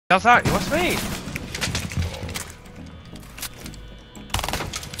Outside, what's me?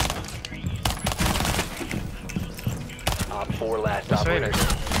 Op 4 last What's me? operator.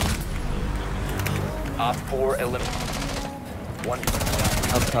 Op 4 eliminated. One.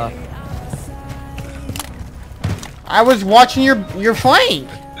 Up top. I was watching your flank.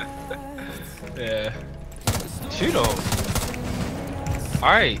 Yeah. Shoot him.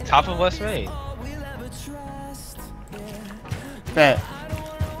 Alright, top of West Main. Bet.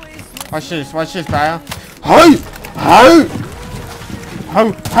 Watch this, Bio. Ho! Ho!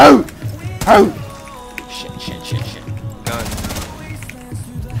 Ho! Ho! Ho! Shit. Done.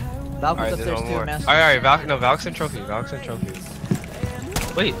 Valk's Alright, upstairs there's one too, more. master. Alright, Valk's in trophy.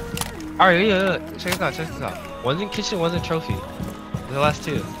 Wait. Alright, yeah. Check this out. One's in kitchen, one's in trophy. The last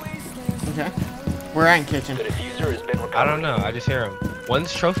two. Okay. We're at in kitchen. The diffuser has been recovered. I don't know, I just hear him.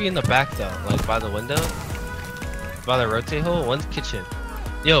 One's trophy in the back though, like by the window. By the rotate hole, one's kitchen.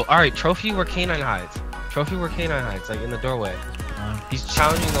 Yo, alright, trophy where K9 hides. Like in the doorway. He's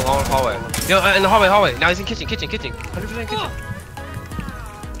challenging the long hallway. Yo, in the hallway. Now he's in kitchen. 100% kitchen.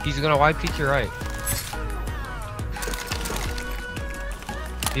 He's gonna wide peek your right.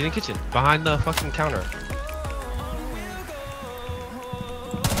 He's in kitchen, behind the fucking counter.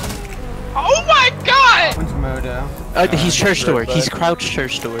 Oh my god! One's Modo. He's church door. He's crouched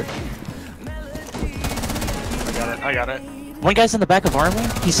church door. I got it. One guy's in the back of armor.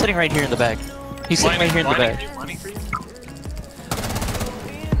 He's sitting right here in the back. He's sitting right here in the back.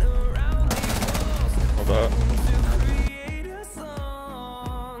 Hold up.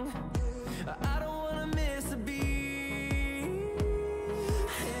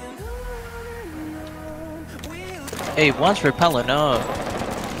 Hey, one's repelling up.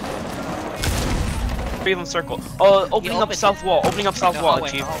 Freeland circle. Opening up south wall.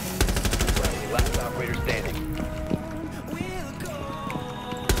 Chief. Last operator standing.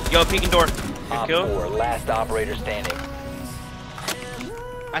 Yo, peeking door. Op Good kill. 4 last operator standing.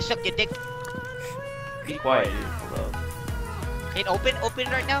 I suck your dick. Be quiet. It open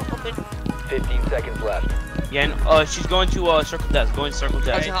right now. Open. 15 seconds left. Yeah, and she's going to circle desk. Going circle Go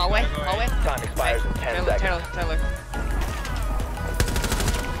desk. to hallway. Time expires in 10 seconds. Taylor.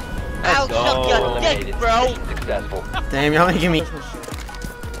 Let's I'll go. suck your Eliminated. dick, bro. Mission successful. Damn, y'all give me.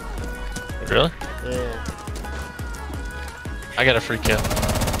 Really? Yeah. I got a free kill.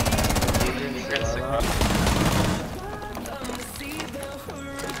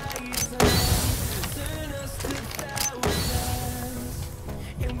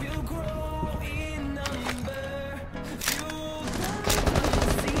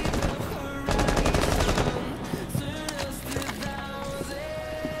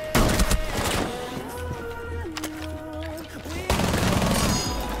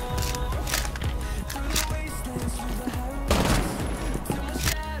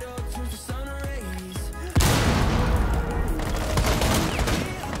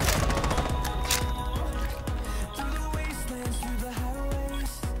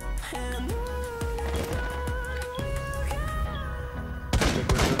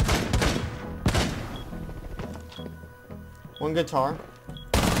 One guitar.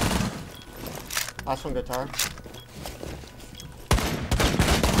 Last one guitar.